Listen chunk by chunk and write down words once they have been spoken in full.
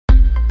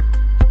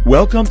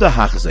Welcome to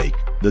Hakdama,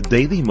 the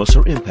Daily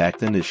Musar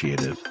Impact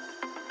Initiative.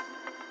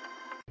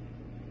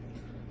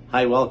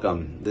 Hi,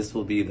 welcome. This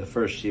will be the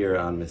first year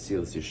on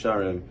Mesilas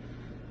Yesharim.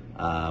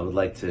 I would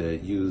like to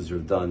use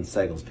Rav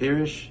Segal's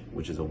Pirish,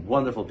 which is a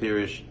wonderful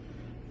Pirish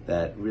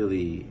that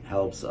really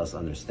helps us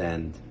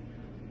understand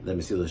the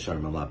Mesilas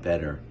Yesharim a lot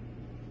better,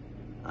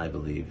 I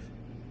believe.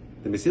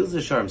 The Mesilas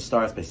Yesharim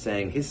starts by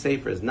saying his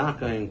Sefer is not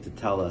going to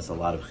tell us a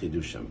lot of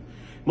Chidushim.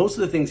 Most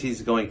of the things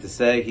he's going to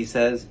say, he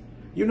says,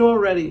 you know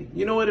already,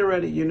 you know it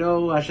already, you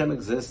know Hashem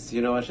exists,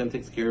 you know Hashem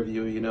takes care of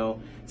you, you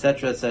know,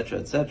 etc., etc.,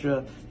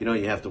 etc. You know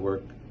you have to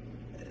work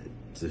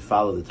to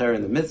follow the Torah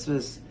and the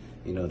mitzvahs,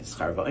 you know the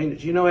schar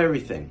v'oinus, you know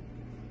everything.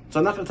 So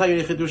I'm not going to tell you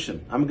any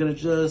chidushim. I'm going to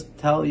just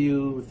tell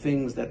you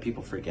things that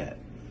people forget.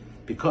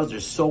 Because they're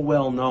so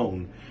well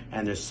known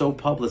and they're so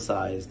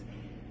publicized,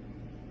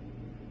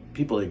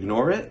 people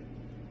ignore it.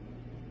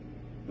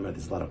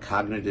 There's a lot of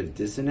cognitive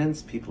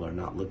dissonance, people are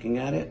not looking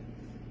at it,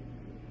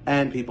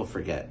 and people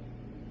forget.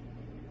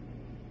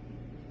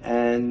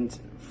 And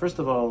first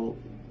of all,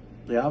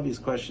 the obvious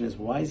question is,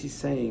 why is he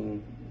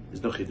saying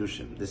there's no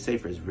chidushim? This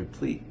sefer is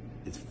replete.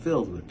 It's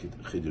filled with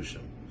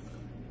chidushim.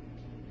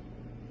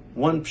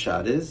 One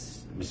pshat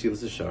is,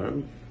 Mesilas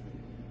Yesharim,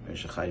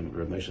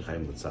 Rav Moshe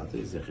Chaim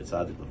Lutzati, Zecher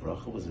Tzadik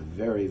L'Vracha, was a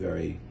very,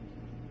 very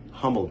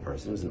humble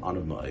person. He was an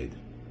Anav Ma'id.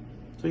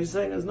 So he's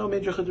saying there's no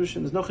major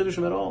chidushim, there's no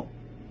chidushim at all.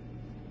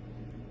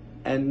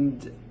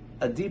 And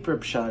a deeper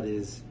pshat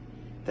is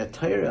that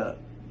Torah,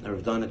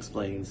 Rav Dan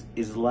explains,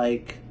 is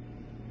like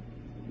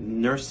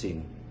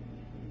nursing.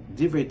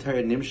 Divrei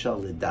Torah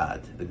nimshal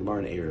lidad. The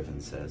Gemara in Eruvin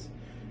says,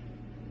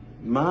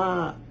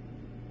 Ma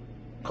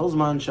kol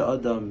zman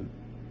she'adam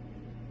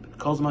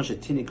kol zman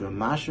she'tinik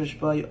mashrish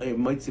bay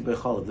moitzi bay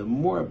chalav. The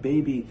more a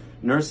baby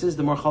nurses,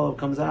 the more chalav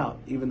comes out.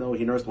 Even though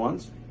he nursed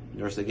once,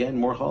 nurse again,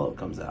 more chalav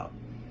comes out.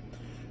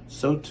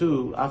 So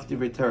too, after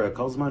divrei Torah,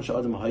 kol zman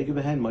she'adam ha'ige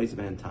behen moitzi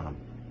behen tam.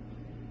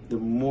 The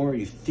more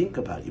you think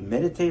about it, you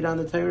meditate on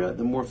the Torah,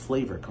 the more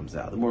flavor comes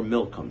out, the more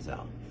milk comes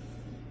out.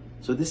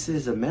 So this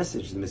is a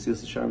message that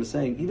Mesilas Yesharim is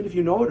saying, even if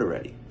you know it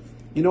already,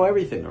 you know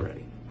everything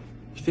already.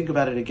 If you think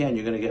about it again,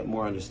 you're going to get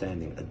more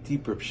understanding, a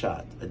deeper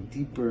pshat, a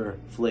deeper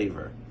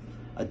flavor,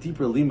 a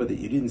deeper lima that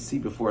you didn't see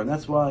before. And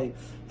that's why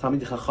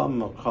Talmidei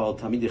Chachamim are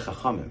called Talmidei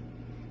Chachamim.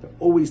 They're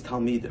always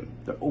Talmidim.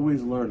 They're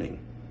always learning.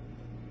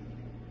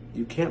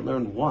 You can't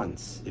learn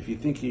once. If you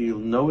think you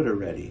know it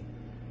already,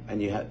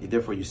 and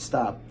therefore you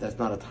stop, that's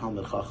not a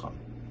Talmid Chacham.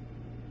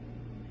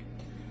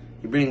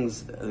 He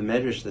brings the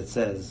Medrash that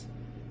says,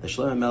 the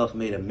Shlomo Melech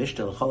made a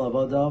Mishnah l'chol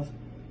avodav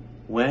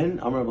when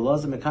Amar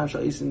B'Elazar Mekan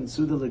Sha'isin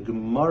Suda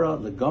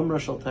leGamra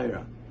Shel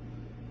Torah.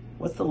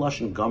 What's the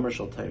lashon Gamar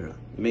Shel Torah?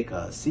 You make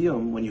a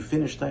siyum when you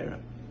finish Torah.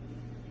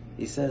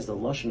 He says the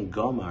lashon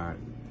Gamar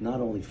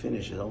not only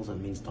finish, it also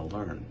means to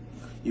learn.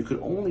 You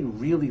could only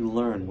really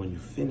learn when you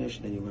finish,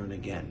 then you learn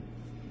again.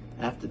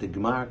 After the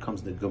Gemara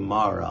comes the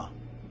Gemara.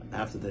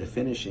 After the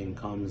finishing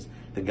comes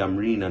the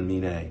Gamrin and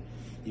Mineh.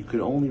 You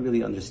could only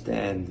really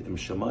understand Im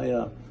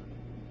Shemaya,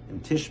 Im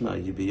Tishma,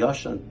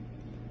 Yibiyashan,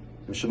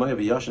 Im Shemaya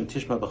B'Yashan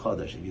Tishma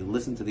B'Chadash. If you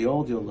listen to the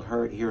old, you'll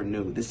hear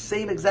new. The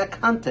same exact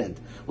content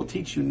will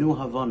teach you new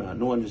Havana,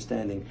 new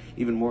understanding,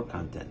 even more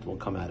content will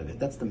come out of it.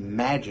 That's the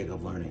magic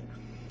of learning.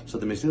 So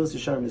the Mesilas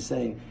Yesharim is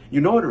saying, you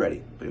know it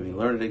already, but when you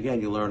learn it again,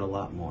 you learn a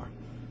lot more.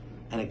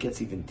 And it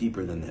gets even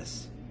deeper than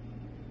this.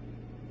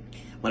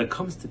 When it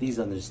comes to these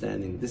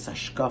understanding, this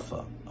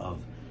hashkafa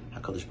of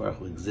HaKadosh Baruch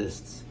Hu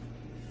exists,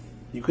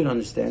 you could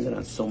understand it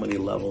on so many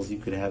levels. You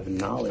could have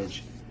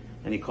knowledge,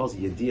 and he calls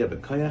it Yediyah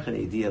B'Koyach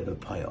and Yediyah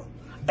B'Payal.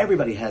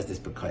 Everybody has this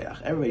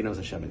B'Koyach. Everybody knows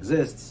Hashem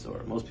exists,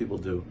 or most people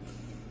do.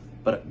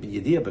 But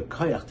Yediyah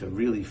B'Koyach, to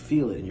really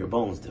feel it in your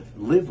bones, to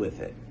live with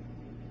it,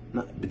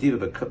 not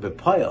Yediyah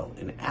B'Payal,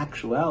 in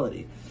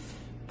actuality,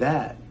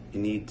 that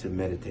you need to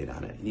meditate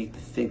on it. You need to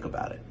think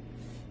about it.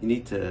 You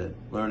need to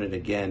learn it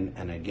again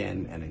and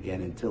again and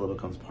again until it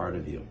becomes part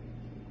of you.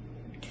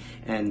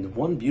 And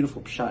one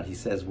beautiful pshat, he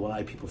says,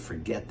 why people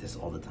forget this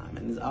all the time.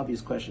 And the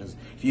obvious question is,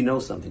 if you know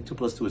something, 2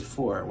 + 2 is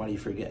 4, why do you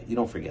forget? You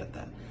don't forget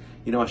that.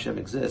 You know Hashem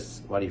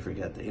exists, why do you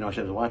forget that? You know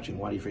Hashem is watching,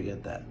 why do you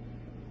forget that?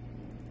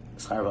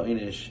 Schar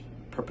v'oinus,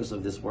 purpose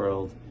of this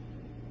world,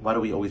 why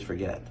do we always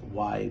forget?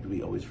 Why do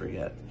we always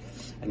forget?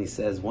 And he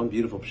says, one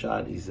beautiful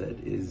pshat, he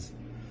said, is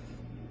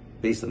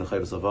based on the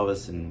Chovos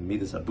HaLevavos and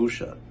Midas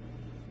Abusha,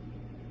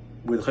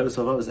 where the Chovos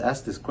HaLevavos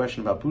asked this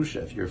question about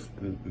Busha. If you're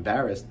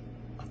embarrassed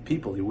of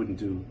people, you wouldn't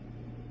do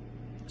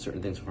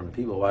certain things in front of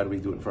people. Why do we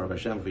do it in front of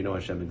Hashem if we know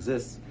Hashem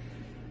exists?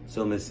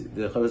 So the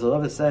Chovos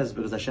HaLevavos says,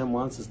 because Hashem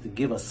wants us to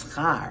give a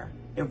schar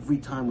every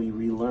time we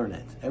relearn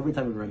it, every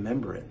time we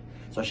remember it.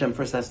 So Hashem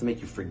first has to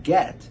make you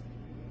forget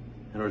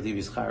in order to give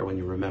you schar when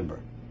you remember.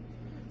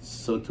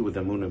 So too with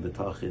Amunah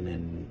B'Tachin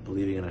and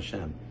believing in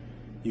Hashem.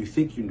 You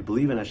think you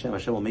believe in Hashem,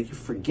 Hashem will make you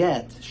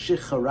forget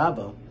Shicha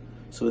Rabbah,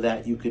 so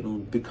that you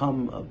can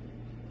become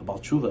a Baal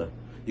Tshuva.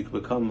 You can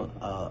become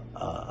a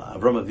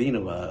Avraham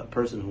Avinu, a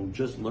person who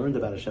just learned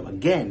about Hashem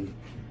again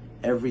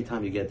every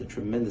time you get the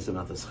tremendous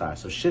amount of schar.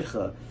 So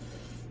Shicha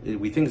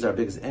we think is our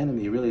biggest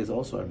enemy, really is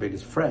also our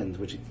biggest friend,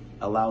 which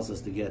allows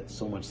us to get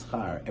so much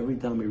schar. Every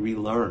time we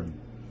relearn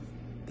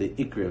the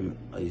ikrim,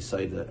 the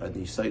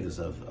yisaidas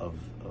of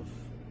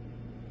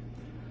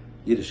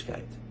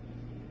Yiddishkeit,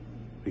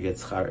 we get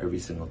schar every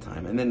single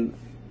time. And then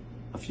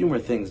a few more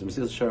things. The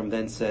Mesilas Yesharim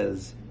then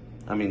says,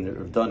 the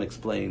Rav Dan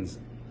explains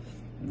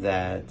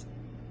that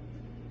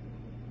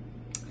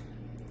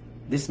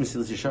this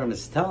Mesilas Yesharim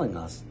is telling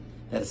us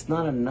that it's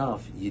not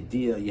enough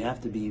yediyah. You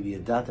have to be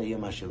v'yadata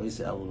yom asher lo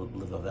yisrael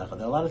levavecha.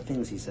 There are a lot of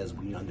things he says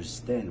we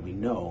understand, we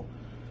know,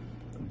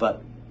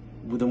 but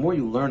the more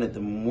you learn it, the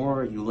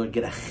more you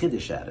get a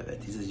chiddush out of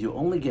it. He says you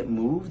only get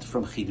moved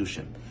from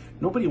chidushim.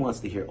 Nobody wants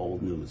to hear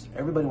old news.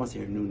 Everybody wants to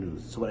hear new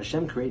news. So what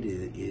Hashem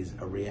created is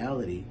a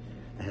reality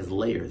that has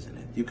layers in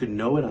it. You could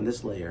know it on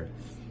this layer,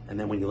 and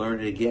then when you learn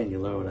it again, you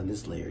learn it on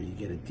this layer. You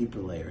get a deeper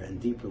layer and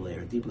deeper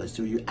layer and deeper layer.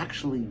 So you're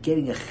actually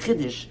getting a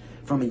chiddush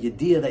from a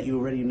yediyah that you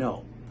already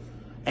know.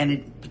 And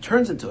it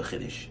turns into a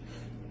chiddush.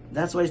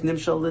 That's why it's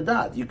nimshal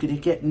ledad. You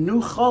could get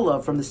new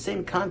challah from the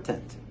same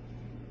content.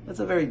 That's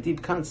a very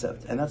deep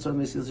concept. And that's what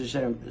Mesilas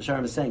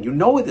Yesharim is saying. You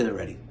know it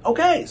already.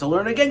 Okay, so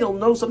learn again, you'll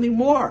know something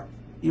more.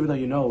 Even though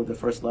you know the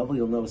first level,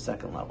 you'll know the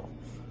second level.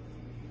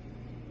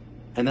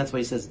 And that's why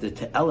he says the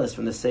te'elis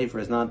from the Sefer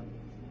is not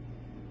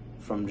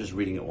from just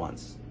reading it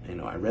once.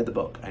 I read the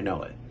book, I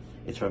know it.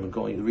 It's from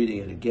reading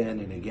it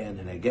again and again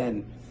and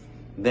again.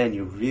 Then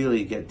you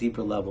really get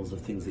deeper levels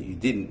of things that you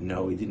didn't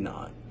know, you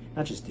not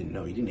just didn't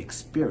know, you didn't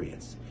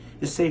experience.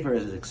 This Sefer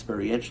is an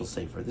experiential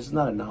Sefer. This is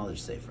not a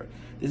knowledge Sefer.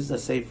 This is a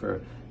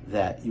Sefer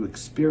that you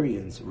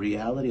experience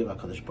reality of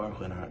HaKadosh Baruch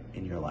Hu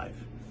in your life,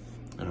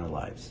 in our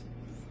lives.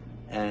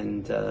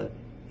 And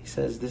he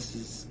says this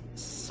is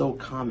so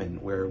common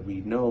where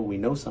we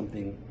know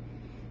something,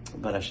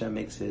 but Hashem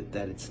makes it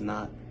that it's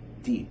not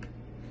deep.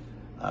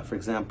 For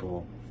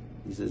example,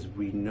 he says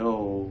we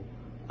know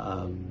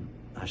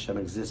Hashem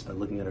exists by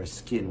looking at our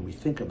skin when we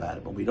think about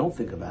it. When we don't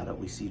think about it,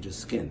 we see just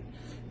skin.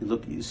 You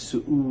look,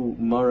 Su'u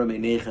mara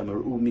meinechem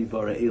or umi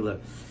bara ela.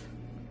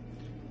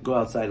 Go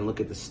outside and look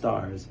at the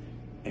stars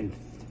and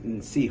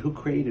see who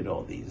created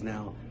all these.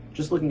 Now,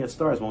 just looking at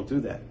stars won't do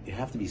that. You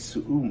have to be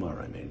Su'u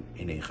mara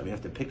meinechem. You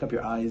have to pick up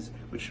your eyes,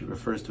 which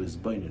refers to his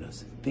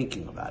baininus,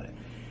 thinking about it.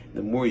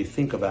 The more you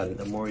think about it,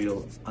 the more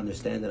you'll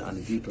understand it on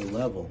a deeper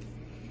level.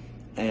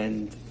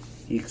 And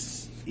he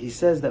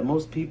says that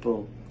most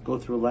people go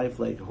through life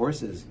like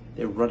horses.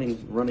 They're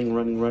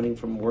running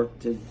from work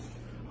to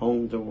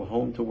home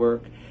to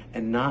work,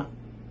 and not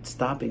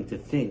stopping to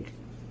think.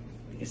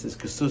 He says,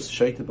 "Kasus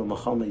shaita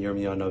b'machama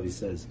Yirmiyahu Novi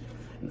says,"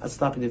 not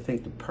stopping to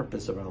think the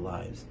purpose of our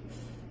lives.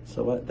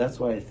 So that's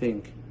why I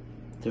think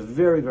it's a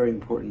very, very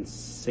important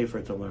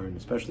sefer to learn,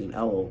 especially in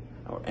Elul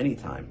or any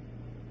time,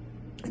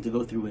 and to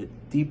go through it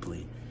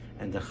deeply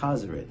and to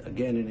chazer it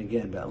again and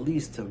again, but at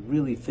least to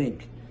really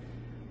think.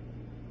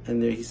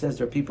 And he says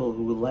there are people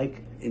who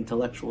like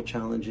intellectual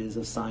challenges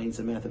of science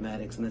and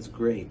mathematics, and that's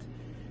great.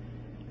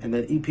 And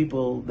then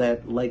people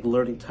that like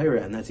learning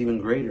Torah, and that's even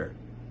greater.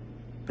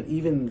 But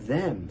even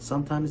them,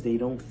 sometimes they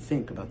don't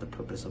think about the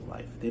purpose of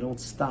life. They don't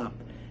stop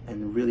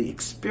and really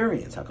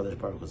experience HaKadosh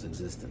Baruch Hu's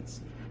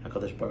existence,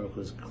 HaKadosh Baruch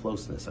Hu's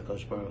closeness,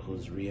 HaKadosh Baruch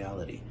Hu's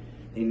reality.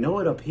 They know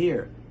it up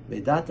here,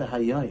 Vedata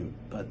Hayayim,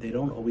 but they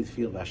don't always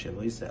feel Vashem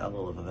Loisa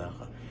Elul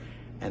Levavecha.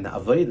 And the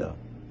Avodah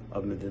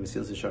of the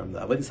Mesilas Yesharim,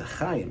 the Avodah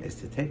Sachayim, is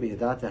to take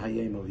Vedata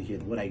Hayayim over here,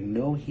 what I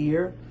know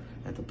here,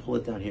 and to pull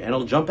it down here. And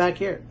I'll jump back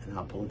here, and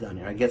I'll pull it down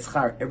here. I get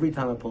schar every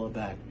time I pull it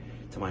back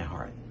to my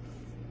heart.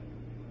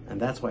 And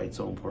that's why it's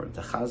so important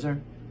to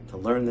chazer, to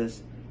learn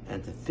this,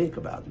 and to think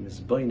about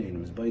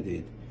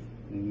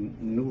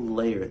new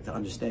layer, to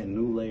understand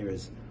new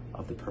layers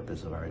of the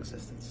purpose of our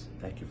existence.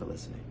 Thank you for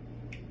listening.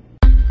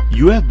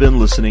 You have been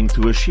listening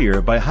to a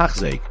shir by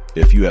Hachzeik.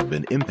 If you have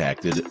been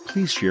impacted,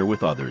 please share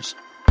with others.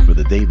 For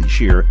the daily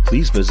shir,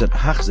 please visit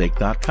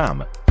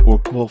Hachzeik.com or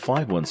call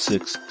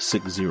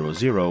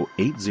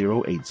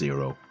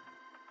 516-600-8080.